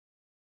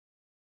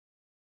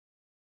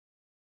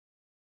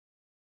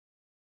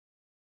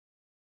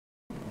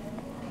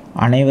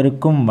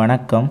அனைவருக்கும்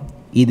வணக்கம்.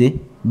 இது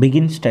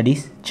பிகின்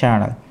ஸ்டடீஸ்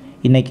சேனல்.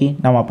 இன்றைக்கி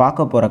நம்ம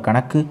பார்க்க போகிற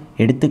கணக்கு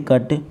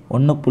எடுத்துக்காட்டு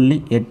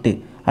 1.8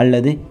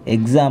 அல்லது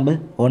எக்ஸாம்பிள்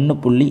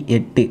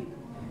 1.8.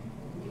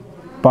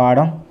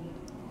 பாடம்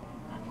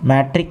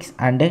மேட்ரிக்ஸ்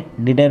அண்டு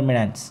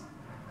டிடர்மினன்ட்ஸ்,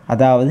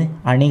 அதாவது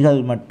அணிகள்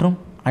மற்றும்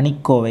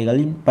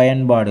அணிக்கோவைகளின்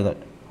பயன்பாடுகள்.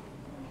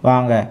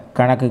 வாங்க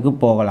கணக்குக்கு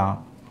போகலாம்.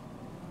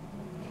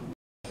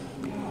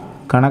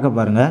 கணக்கை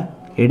பாருங்கள்.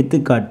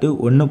 எடுத்துக்காட்டு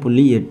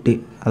 1.8,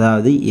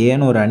 அதாவது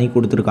ஏன்னு ஒரு அணி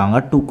கொடுத்துருக்காங்க.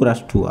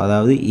 2x2,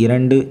 அதாவது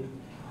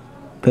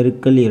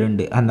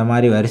 2x2 அந்த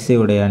மாதிரி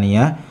வரிசையுடைய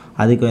அணியை,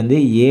 அதுக்கு வந்து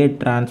ஏ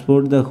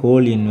transport the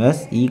whole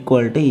inverse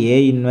equal to A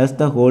inverse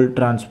the whole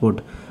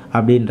transport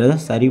அப்படின்றத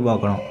சரி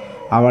பார்க்கணும்.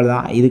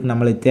 அவ்வளோதான். இதுக்கு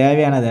நம்மளுக்கு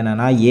தேவையானது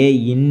என்னென்னா ஏ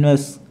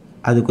இன்வெர்ஸ்,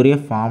 அதுக்குரிய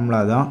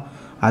ஃபார்முலா தான்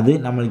அது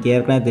நம்மளுக்கு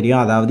ஏற்கனவே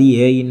தெரியும். அதாவது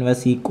ஏ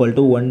inverse equal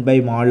to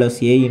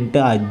 1/|A into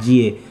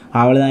HA.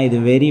 அவ்வளோதான். இது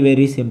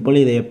வெரி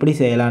சிம்பிள். இதை எப்படி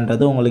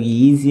செய்யலான்றது உங்களுக்கு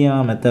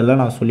ஈஸியான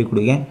மெத்தடில் நான் சொல்லிக்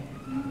கொடுக்கேன்.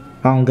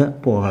 வாங்க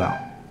போகலாம்.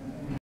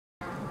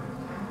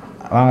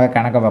 வாங்க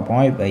கணக்கை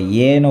பார்ப்போம். இப்போ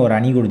ஏன்னு ஒரு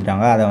அணி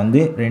கொடுத்துட்டாங்க. அதை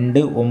வந்து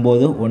 2,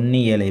 9, 1,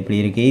 7 இப்படி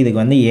இருக்குது. இதுக்கு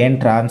வந்து ஏன்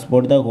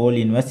transport the whole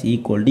inverse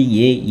equal to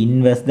A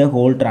inverse the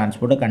whole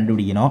டிரான்ஸ்போர்ட்டை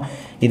கண்டுபிடிக்கணும்.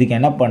 இதுக்கு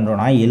என்ன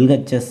பண்ணுறோன்னா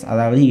LHS,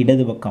 அதாவது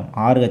இடது பக்கம்,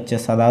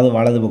 RHS அதாவது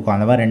வலது பக்கம்,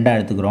 அந்த மாதிரி ரெண்டாக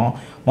எடுத்துக்கிறோம்.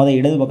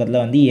 இடது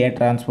பக்கத்தில் வந்து ஏ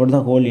டிரான்ஸ்போர்ட்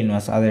த ஹோல்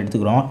இன்வெர்ஸ் அதை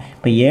எடுத்துக்கிறோம்.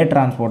 இப்போ ஏ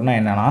டிரான்ஸ்போர்ட்னா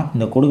என்னென்னா,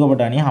 இந்த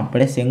கொடுக்கப்பட்ட அணியை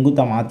அப்படியே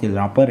செங்குத்தாக மாற்றி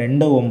எழுதுறோம். அப்போ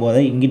 2,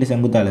 9 இங்கிட்டு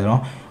செங்குத்தாக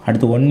எழுதுறோம்.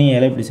 அடுத்து 1,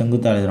 7 இப்படி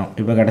செங்குத்தாக எழுதுறோம்.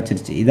 இப்போ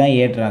கிடச்சிருச்சு. இதுதான்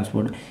ஏ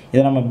டிரான்ஸ்போர்ட்.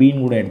 இதை நம்ம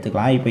பின்னு கூட எடுத்துக்கலாம்.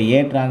 இப்போ ஏ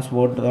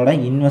டிரான்ஸ்போர்ட்டோட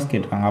இன்வெர்ஸ்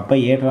கேட்டிருக்காங்க. அப்போ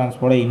ஏ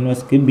டிரான்ஸ்போர்ட்டோட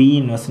இன்வெர்ஸ்க்கு பி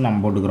இன்வெர்ஸ்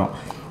நம்ம போட்டுக்கிறோம்.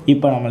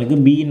 இப்போ நம்மளுக்கு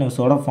பி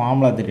இன்வெர்ஸோட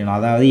ஃபார்முலா தெரியணும்.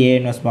 அதாவது ஏ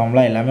இன்வெர்ஸ்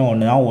ஃபார்முலா எல்லாமே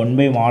ஒன்று தான்,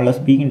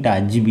 1/|B இன்ட்டு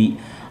HB.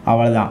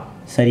 அவ்வளோதான்.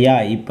 சரியா?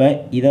 இப்போ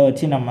இதை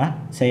வச்சு நம்ம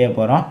செய்ய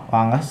போகிறோம்.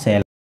 வாங்க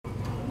செய்யலாம்.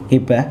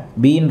 இப்போ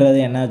பின்றது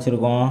என்ன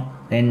வச்சுருக்கோம்?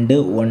 2,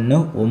 1,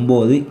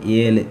 9,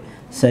 7.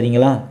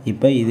 சரிங்களா?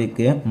 இப்போ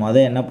இதுக்கு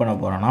என்ன பண்ண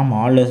போகிறோன்னா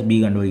 |B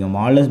கண்டுபிடிக்கும்.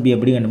 |B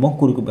எப்படி கண்டுபிடிப்போம்?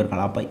 குறுக்கு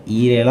பெருக்கலாம். அப்போ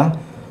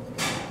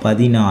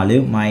 14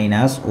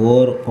 மைனஸ்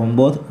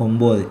 9,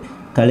 9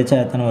 கழிச்சா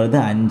எத்தனை வருது?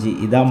 5.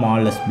 இதான்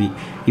 |B.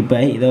 இப்போ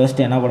இதை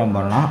வச்சுட்டு என்ன பண்ண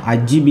போகிறோன்னா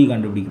HB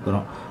கண்டுபிடிக்க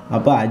போகிறோம்.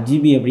 அப்போ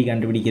HB எப்படி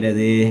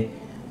கண்டுபிடிக்கிறது?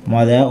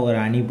 ஒரு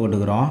அணி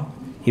போட்டுக்கிறோம்.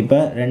 இப்போ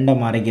 2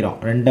 மறைக்கிறோம்.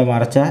 2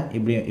 மறைச்சா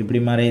இப்படி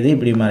மறையுது,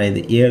 இப்படி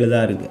மறையுது. 7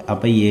 தான் இருக்குது.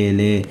 அப்போ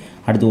 7.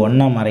 அடுத்து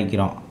 1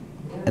 மறைக்கிறோம்.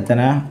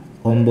 எத்தனை?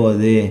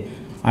 9.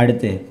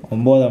 அடுத்து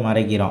 9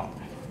 மறைக்கிறோம்.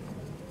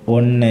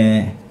 1.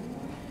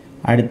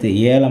 அடுத்து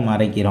 7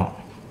 மறைக்கிறோம்.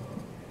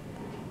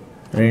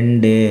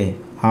 2.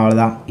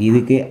 அவ்வளோதான்.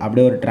 இதுக்கு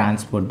அப்படியே ஒரு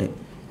டிரான்ஸ்போர்ட்டு.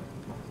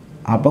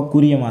 அப்போ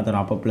குறியை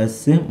மாற்றணும். அப்போ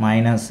ப்ளஸ்ஸு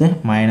மைனஸு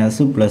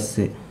மைனஸு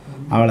ப்ளஸ்ஸு.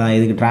 அவ்வளோதான்.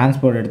 இதுக்கு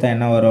டிரான்ஸ்போர்ட் எடுத்தால்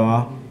என்ன வரும்?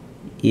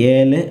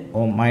 7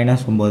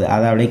 மைனஸ் 9.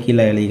 அதை அப்படியே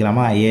கீழே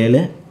எழுதிக்கலாமா?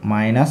 7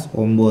 மைனஸ்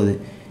 9.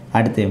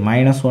 அடுத்து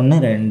 -1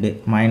 2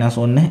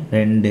 -1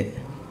 2.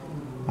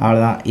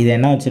 அவ்வளோதான். இது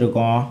என்ன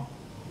வச்சுருக்கோம்?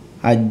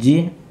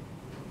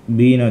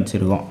 HBன்னு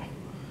வச்சுருக்கோம்.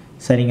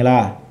 சரிங்களா?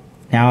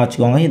 ஞாபகம்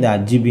வச்சுக்கோங்க, இது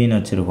HBன்னு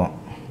வச்சுருக்கோம்.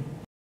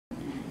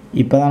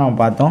 இப்போ தான் நம்ம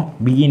பார்த்தோம்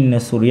பி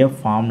இன்வெர்ஸுடைய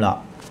ஃபார்முலா,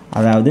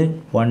 அதாவது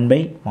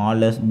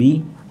 1/|B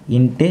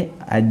இன்ட்டு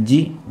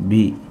HB.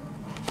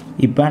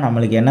 இப்போ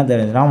நம்மளுக்கு என்ன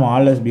தெரிஞ்சுன்னா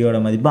 |B|யோட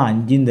மதிப்பு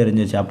 5ன்னு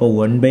தெரிஞ்சிருச்சு. அப்போ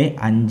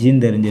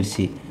 1/5ன்னு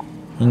தெரிஞ்சிருச்சு.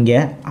 இங்கே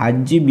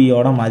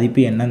HBயோட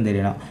மதிப்பு என்னன்னு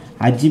தெரியணும்.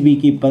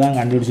 HBக்கு இப்போ தான்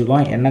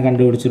கண்டுபிடிச்சிருக்கோம். என்ன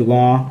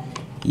கண்டுபிடிச்சிருக்கோம்?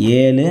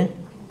 7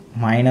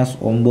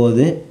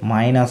 -9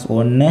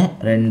 -1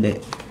 2.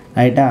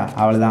 ரைட்டா?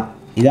 அவ்வளோதான்.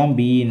 இதுதான்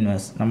பி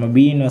இன்வெர்ஸ். நம்ம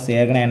பி இன்வெர்ஸ்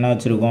ஏற்கனவே என்ன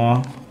வச்சுருக்கோம்?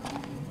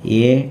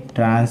 ஏ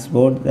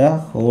டிரான்ஸ்போர்ட் த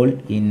ஹோல்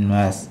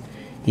இன்வெர்ஸ்.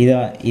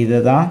 இதை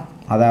தான்,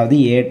 அதாவது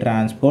ஏ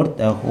transport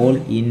the whole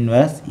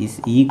inverse is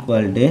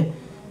equal to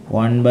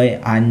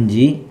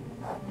 1/5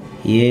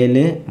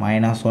 7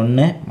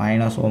 -1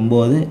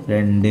 -9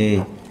 2.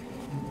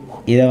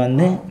 இதை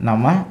வந்து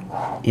நம்ம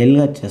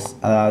LHS,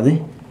 அதாவது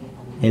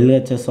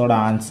LHSோட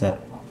ஆன்சர்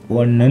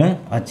 1ன்னு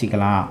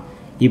வச்சுக்கலாம்.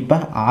 இப்போ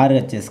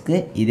RHSக்கு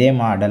இதே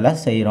மாடலை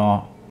செய்கிறோம்.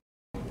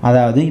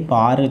 அதாவது இப்போ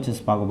RHS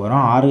பார்க்க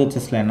போகிறோம்.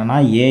 RHSல என்னென்னா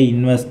ஏ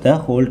இன்வெர்ஸ் த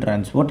ஹோல்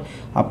டிரான்ஸ்போர்ட்.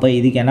 அப்போ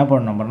இதுக்கு என்ன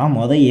பண்ணோம்னா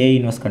ஏ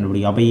இன்வெர்ஸ்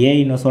கண்டுபிடிக்கும். அப்போ ஏ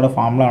இன்வெர்ஸோட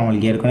ஃபார்முலா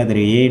நம்மளுக்கு ஏற்கனவே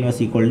தெரியும். ஏ inverse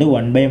equal to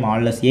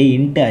 1/|A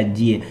into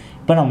HA.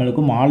 இப்போ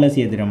நம்மளுக்கு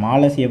 |A தெரியும். |A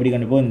எப்படி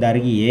கண்டுபிடிப்போம்? இந்த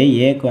அருகே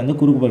ஏக்கு வந்து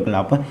குறுக்கு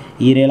பெருக்கல். அப்போ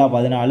 7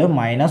 14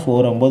 மைனஸ்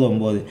 9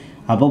 9.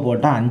 அப்போ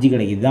போட்டால் 5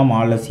 கிடைக்குது. தான்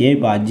 |A.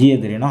 இப்போ HA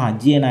தெரியணும்.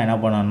 HA நான் என்ன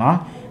பண்ணேன்னா,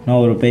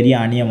 நான் ஒரு பெரிய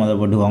அணியை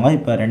போட்டுக்கோங்க.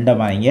 இப்போ 2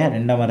 மறைங்க.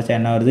 2 மறைச்சா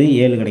என்ன வருது?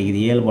 7 கிடைக்குது.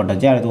 7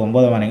 போட்டாச்சு. அடுத்து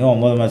 9 மறைங்க.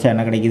 9 மறைச்சா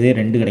என்ன கிடைக்குது?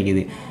 2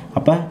 கிடைக்குது.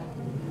 அப்போ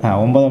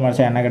 9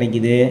 மறைச்சா என்ன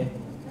கிடைக்குது?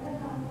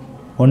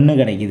 1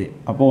 கிடைக்குது.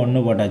 அப்போ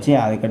 1 போட்டாச்சு.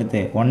 அதுக்கடுத்து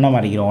 1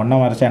 மறைக்கிறோம்.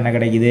 1 மறைச்சா என்ன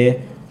கிடைக்குது?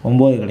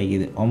 9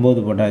 கிடைக்குது.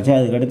 9 போட்டாச்சு.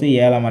 அதுக்கடுத்து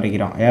 7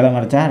 மறைக்கிறோம். 7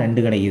 மறைச்சா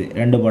 2 கிடைக்குது.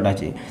 2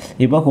 போட்டாச்சு.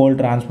 இப்போ ஹோல்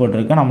டிரான்ஸ்போர்ட்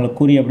இருக்குது. நம்மளுக்கு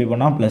குறி எப்படி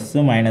பண்ணால் ப்ளஸ்ஸு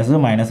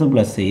மைனஸு மைனஸு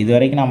ப்ளஸ்ஸு. இது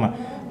வரைக்கும் நம்ம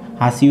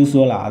as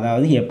usual,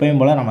 அதாவது எப்பயும்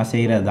போல் நம்ம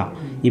செய்கிறது தான்.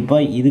 இப்போ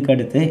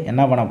இதுக்கடுத்து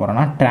என்ன பண்ண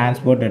போகிறோன்னா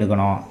டிரான்ஸ்போர்ட்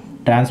எடுக்கணும்.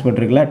 டிரான்ஸ்போர்ட்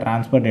இருக்குல்ல,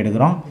 டிரான்ஸ்போர்ட்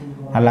எடுக்கிறோம்.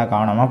 நல்லா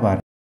கவனமாக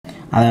பாருங்கள்.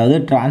 அதாவது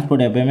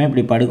டிரான்ஸ்போர்ட் எப்போயுமே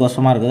இப்படி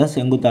படுகோசமாக இருக்கிறத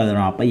செங்குத்தாக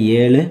எழுதணும். அப்போ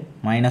 7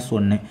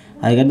 -1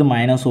 அதுக்கடுத்து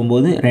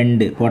 -9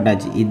 2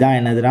 போட்டாச்சு. இதுதான்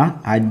என்னதுன்னா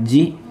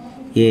அஜ்ஜி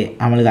ஏ.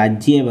 நம்மளுக்கு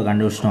அஜ்ஜியை இப்போ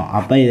கண்டுபிடிச்சிட்டோம்.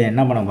 அப்போ இதை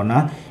என்ன பண்ண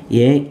போனால்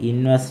ஏ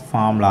இன்வெர்ஸ்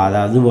ஃபார்முலா,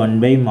 அதாவது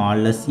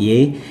 1/a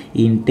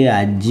இன்ட்டு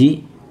அஜ்ஜி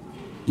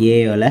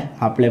ஏவில்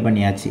அப்ளை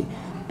பண்ணியாச்சு.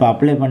 இப்போ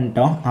அப்ளை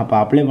பண்ணிட்டோம். அப்போ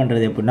அப்ளை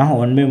பண்ணுறது எப்படின்னா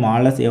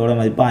 1/a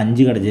மதிப்பு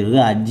 5 கிடச்சிருக்கு.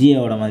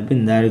 அஜ்ஜியோட மதிப்பு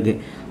இந்த இருக்குது.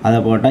 அதை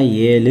போட்டால்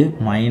 7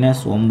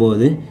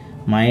 -9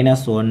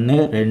 -1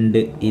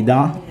 2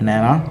 இதான்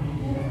என்னென்னா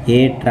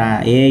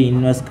ஏ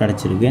இன்வெர்ஸ்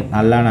கிடச்சிருக்கு.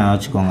 நல்லா நான்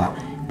வச்சுக்கோங்க.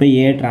 இப்போ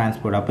ஏ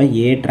டிரான்ஸ்போர்ட், அப்போ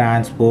ஏ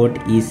transport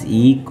is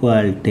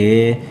equal to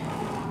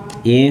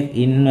A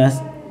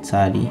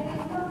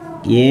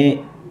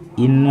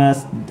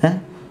inverse the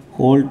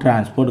whole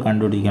transport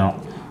கண்டுபிடிக்கணும்.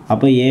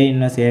 அப்போ ஏ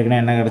இன்வெர்ஸ்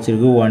ஏற்கனவே என்ன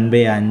கிடச்சிருக்கு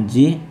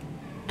 1/5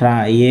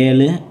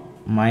 7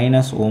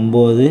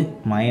 -9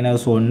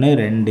 -1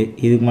 2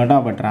 இதுக்கு மட்டும்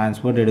அப்போ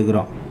டிரான்ஸ்போர்ட்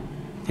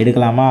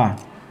எடுக்கலாமா?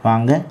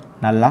 வாங்க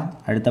நல்லா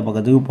அடுத்த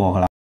பக்கத்துக்கு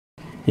போகலாம்.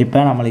 இப்போ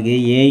நம்மளுக்கு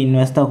ஏ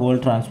இன்வெர்ஸ் த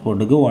ஹோல்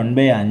டிரான்ஸ்போர்ட்டுக்கு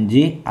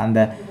 1/5 அந்த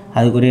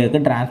அதுக்குரியக்கு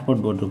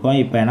டிரான்ஸ்போர்ட் போட்டிருக்கோம்.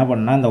 இப்போ என்ன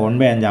பண்ணால் இந்த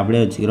 1/5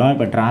 அப்படியே வச்சுக்கிறோம்.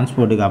 இப்போ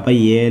டிரான்ஸ்போர்ட்டுக்கு அப்போ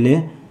 7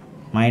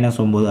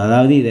 -9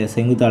 அதாவது இதை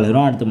செங்குத்தாக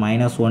எழுதுகிறோம். அடுத்து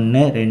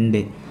 -1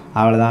 2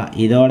 அவ்வளோதான்.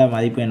 இதோட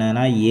மதிப்பு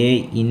என்னன்னா ஏ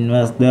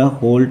இன்வெர்ஸ் த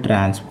ஹோல்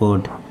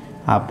டிரான்ஸ்போர்ட்.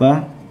 அப்போ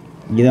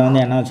இதை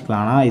வந்து என்ன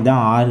வச்சுக்கலாம்னா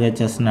இதுதான்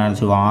ஆர்ஹெச்எஸ்ன்னு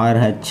நினச்சிக்குவோம்.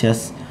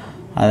 ஆர்ஹெச்எஸ்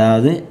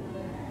அதாவது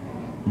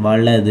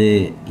வலது.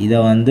 இதை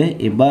வந்து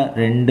இப்போ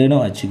 2ன்னு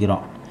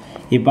வச்சுக்கிறோம்.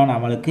 இப்போ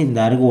நம்மளுக்கு இந்த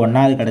அருக்கு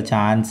 1வது கிடச்ச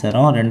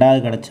ஆன்சரும் 2வது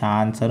கிடச்ச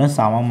ஆன்சரும்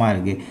சமமாக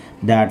இருக்குது.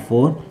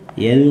 therefore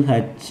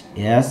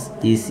LHS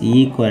is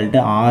equal to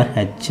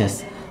RHS,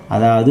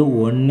 அதாவது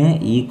 1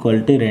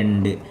 =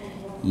 2.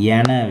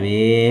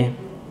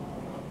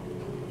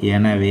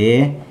 எனவே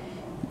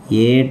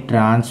A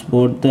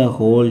transport the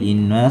whole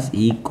inverse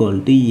equal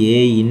to A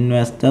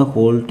inverse the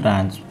whole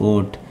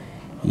transport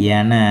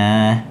என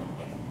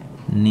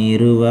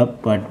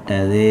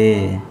நிறுவப்பட்டது.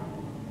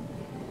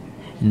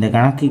 இந்த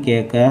கணக்கு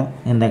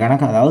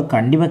அதாவது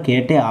கண்டிப்பாக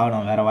கேட்டே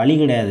ஆகணும், வேறு வழி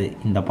கிடையாது.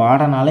 இந்த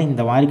பாடனால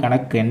இந்த மாதிரி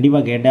கணக்கு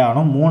கண்டிப்பாக கேட்டே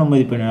ஆகணும். 3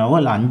 மதிப்பெண்களாகவோ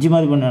இல்லை 5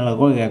 மதிப்பெண்களாக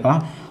கூட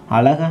கேட்கலாம்.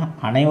 அழகாக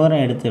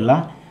அனைவரும்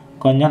எடுத்துடலாம்.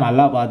 கொஞ்சம்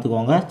நல்லா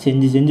பார்த்துக்கோங்க.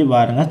 செஞ்சு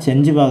பாருங்கள்.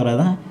 செஞ்சு பார்க்குறது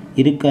தான்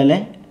இருக்கலே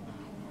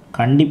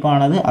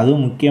கண்டிப்பானது,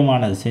 அதுவும்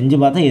முக்கியமானது. செஞ்சு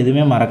பார்த்தா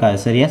எதுவுமே மறக்காது.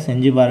 சரியா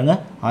செஞ்சு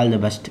பாருங்கள். All the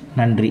best.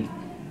 நன்றி.